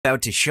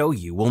About to show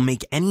you will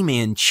make any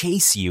man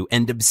chase you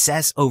and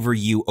obsess over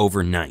you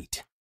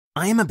overnight.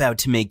 I am about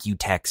to make you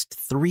text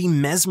 3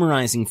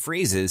 mesmerizing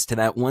phrases to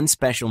that one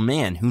special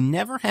man who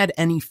never had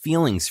any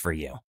feelings for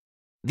you.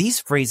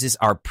 These phrases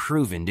are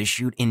proven to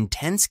shoot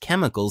intense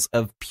chemicals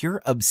of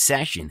pure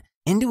obsession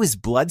into his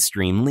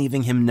bloodstream,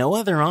 leaving him no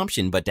other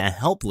option but to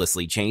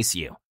helplessly chase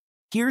you.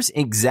 Here's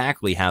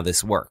exactly how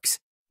this works.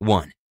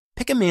 1.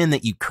 Pick a man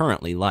that you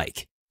currently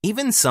like,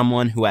 even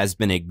someone who has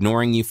been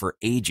ignoring you for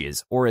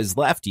ages or has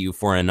left you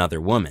for another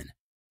woman.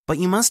 But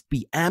you must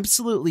be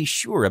absolutely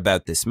sure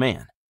about this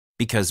man,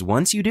 because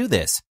once you do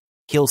this,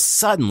 he'll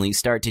suddenly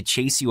start to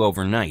chase you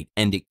overnight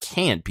and it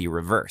can't be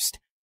reversed.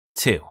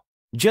 2.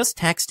 Just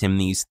text him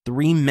these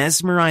 3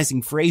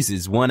 mesmerizing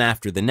phrases one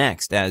after the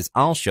next, as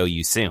I'll show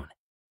you soon.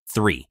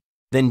 3.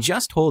 Then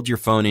just hold your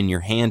phone in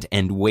your hand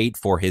and wait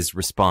for his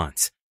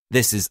response.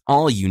 This is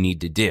all you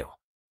need to do.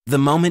 The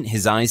moment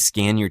his eyes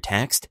scan your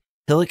text,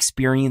 he'll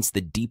experience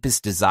the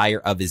deepest desire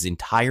of his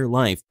entire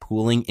life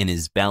pooling in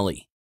his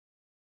belly.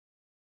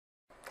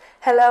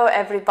 Hello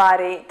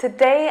everybody!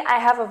 Today I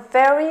have a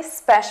very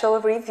special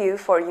review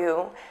for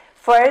you.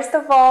 First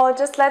of all,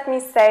 just let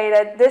me say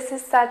that this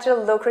is such a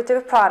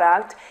lucrative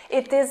product.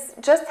 It has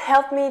just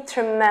helped me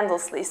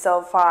tremendously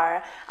so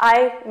far.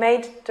 I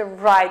made the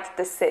right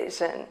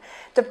decision.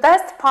 The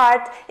best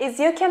part is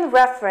you can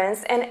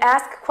reference and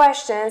ask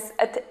questions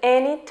at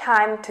any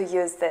time to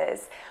use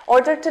this.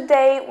 Order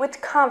today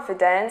with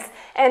confidence,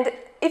 and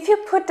if you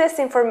put this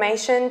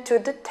information to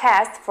the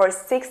test for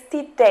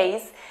 60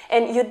 days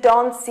and you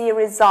don't see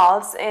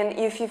results, and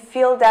if you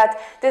feel that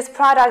this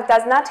product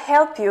does not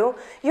help you,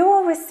 you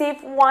will receive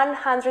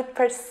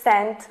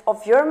 100%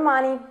 of your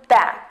money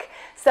back.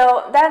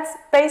 So that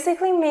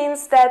basically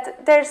means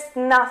that there's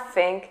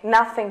nothing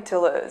to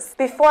lose.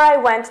 Before I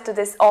went to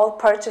this all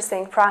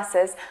purchasing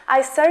process,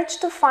 I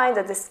searched to find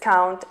a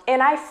discount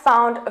and I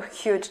found a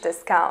huge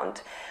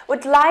discount.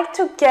 Would like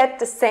to get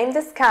the same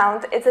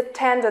discount as a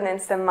tendon in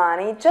some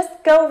money?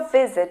 Just go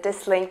visit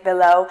this link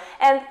below,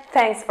 and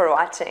thanks for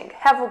watching.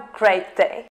 Have a great day.